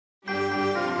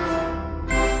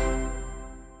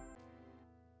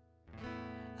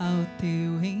ao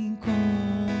teu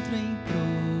encontro em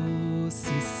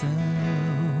procissão,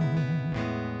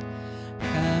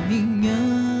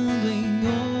 caminhando em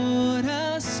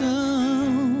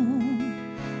oração,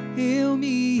 eu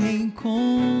me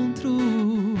encontro,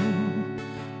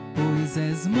 pois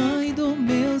és mãe do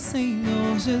meu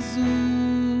Senhor Jesus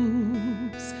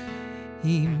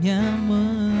e minha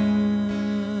mãe.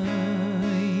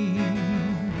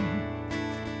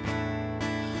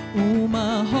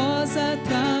 Uma rosa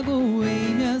trago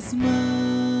em minhas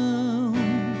mãos,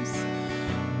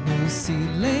 no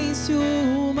silêncio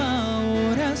uma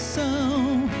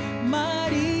oração.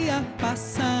 Maria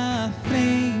passa à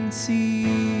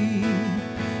frente,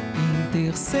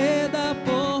 interceda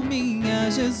por mim a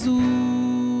Jesus,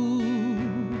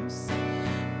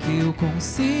 que eu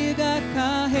consiga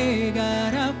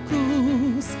carregar a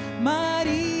cruz.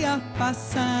 Maria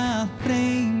passa à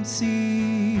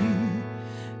frente,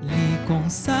 lhe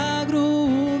consagro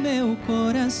o meu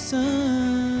coração.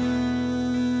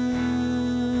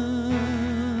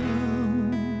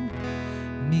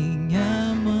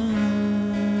 Minha mãe,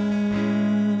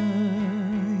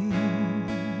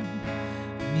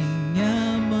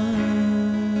 minha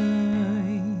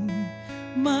mãe,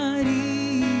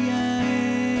 Maria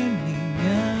é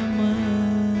minha mãe.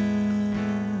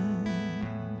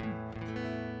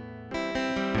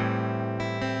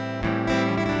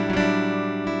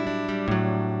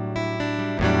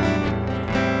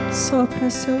 Sopra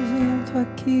seu vento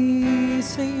aqui,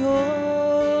 Senhor.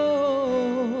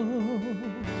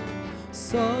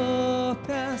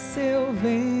 Sopra seu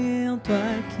vento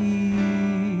aqui.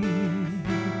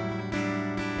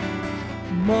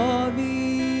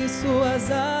 Move suas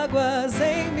águas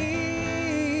em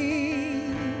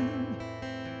mim.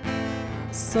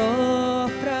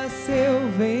 Sopra seu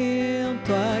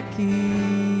vento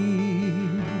aqui.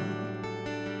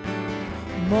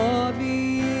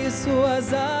 Move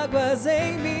suas águas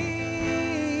em mim.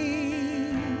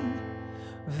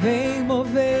 Vem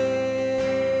mover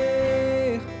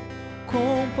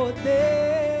com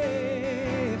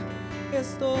poder.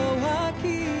 Estou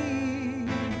aqui.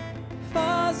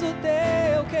 Faz o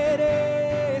teu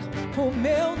querer, o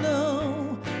meu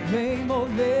não. Vem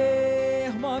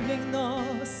mover, move em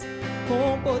nós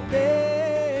com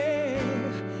poder.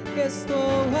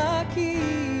 Estou aqui.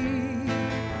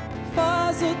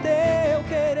 Faz o teu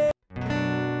querer.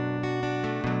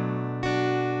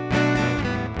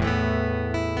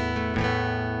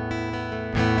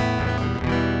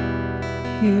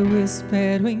 Eu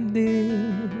espero em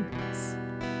Deus,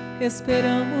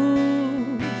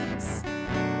 esperamos,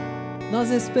 nós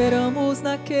esperamos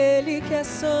naquele que é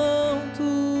santo.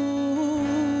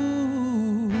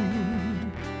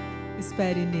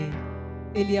 Espere nele,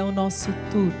 ele é o nosso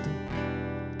tudo.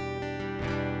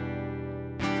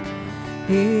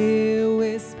 Eu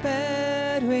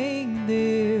espero em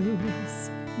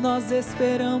Deus, nós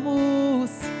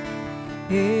esperamos.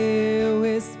 Eu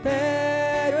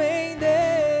espero em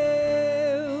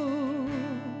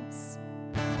Deus,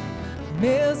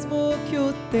 mesmo que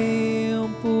o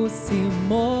tempo se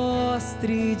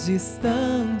mostre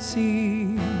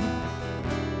distante,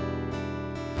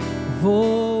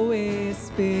 vou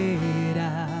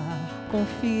esperar.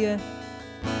 Confia.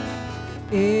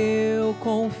 Eu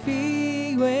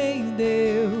confio em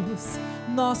Deus,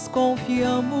 nós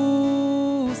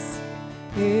confiamos.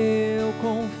 Eu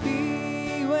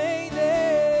confio em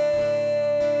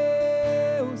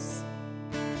Deus,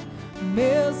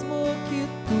 mesmo que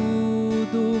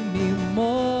tudo me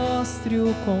mostre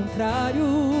o contrário,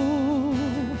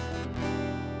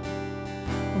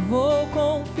 vou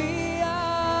confiar.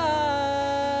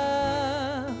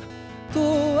 Tu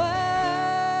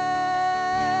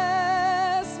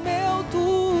és meu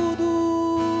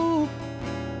tudo,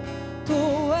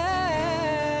 tu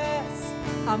és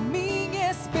a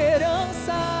minha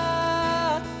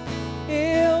esperança.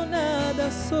 Eu nada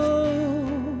sou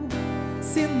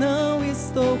se não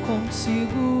estou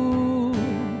contigo,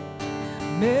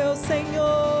 meu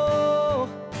Senhor.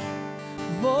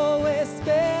 Vou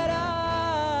esperar.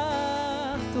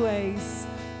 Tu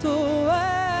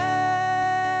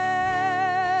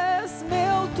és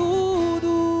meu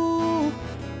tudo,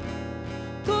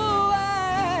 tu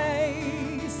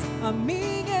és a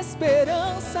minha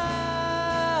esperança.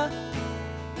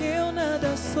 Eu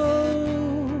nada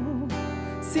sou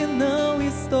se não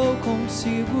estou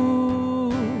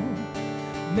contigo,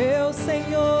 meu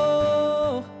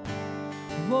Senhor.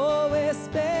 Vou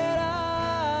esperar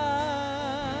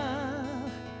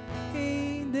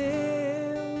em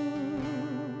Deus.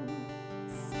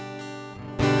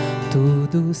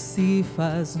 Tudo se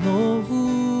faz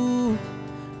novo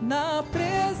na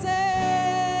presença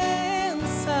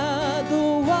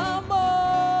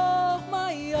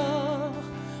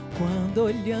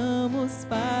olhamos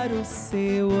para o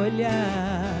seu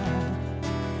olhar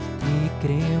e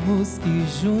cremos que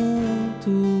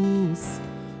juntos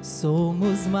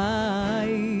somos mais.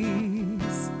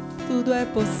 Tudo é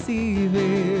possível,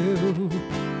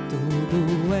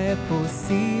 tudo é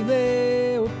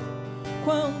possível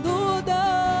quando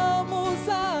damos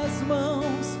as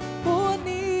mãos unidos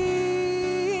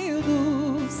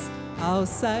ao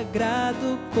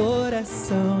sagrado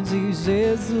coração de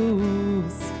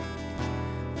Jesus.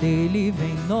 Dele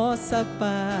vem nossa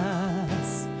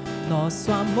paz,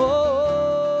 nosso amor.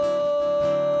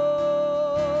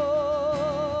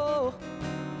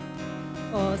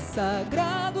 Ó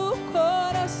sagrado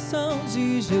coração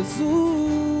de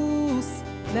Jesus,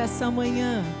 nessa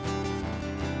manhã,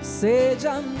 sede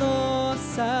a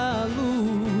nossa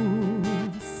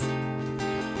luz.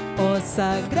 Ó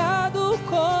sagrado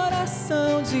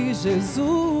coração de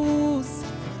Jesus,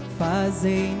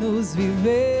 fazei-nos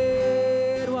viver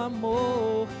o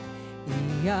amor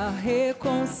e a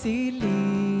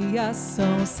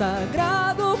reconciliação.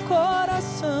 Sagrado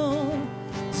coração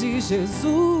de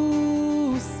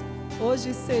Jesus,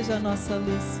 hoje seja a nossa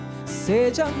luz,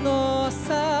 seja a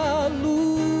nossa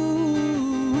luz.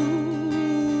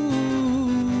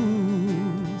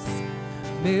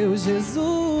 Meu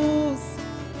Jesus,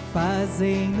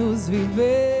 fazem-nos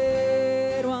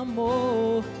viver o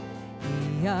amor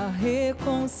e a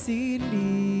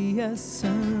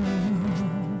reconciliação.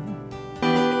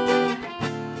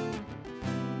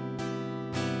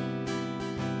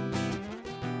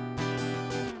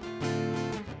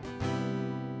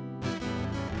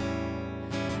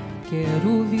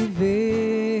 Quero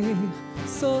viver,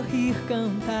 sorrir,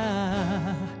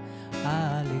 cantar,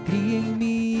 a alegria em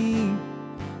mim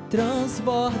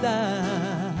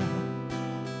transbordar,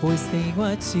 pois tenho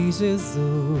a Ti,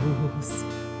 Jesus,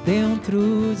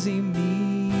 dentro de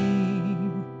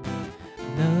mim.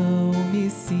 Não me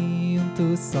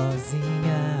sinto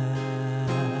sozinha.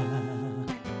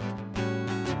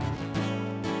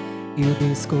 Eu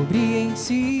descobri em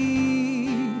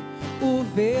Ti o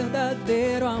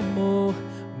verdadeiro amor.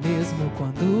 Mesmo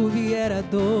quando vier a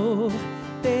dor,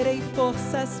 terei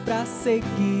forças pra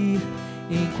seguir.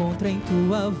 Encontro em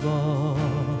Tua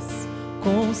voz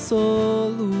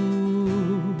consolo.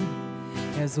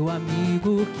 És o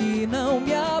amigo que não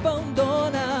me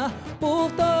abandona.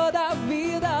 Por toda a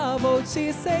vida vou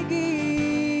Te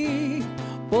seguir,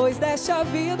 pois deste a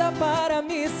vida para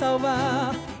me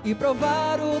salvar e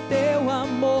provar o Teu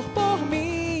amor por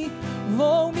mim.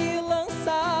 Vou me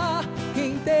lançar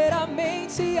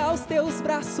inteiramente aos Teus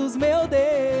braços, meu Deus,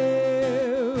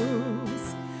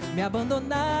 me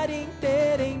abandonar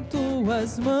inteira em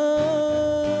Tuas mãos.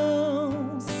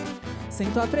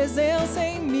 Sem Tua presença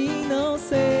em mim não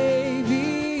sei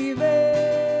viver.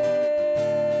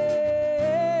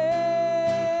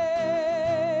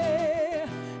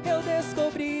 Eu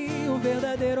descobri o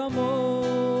verdadeiro amor.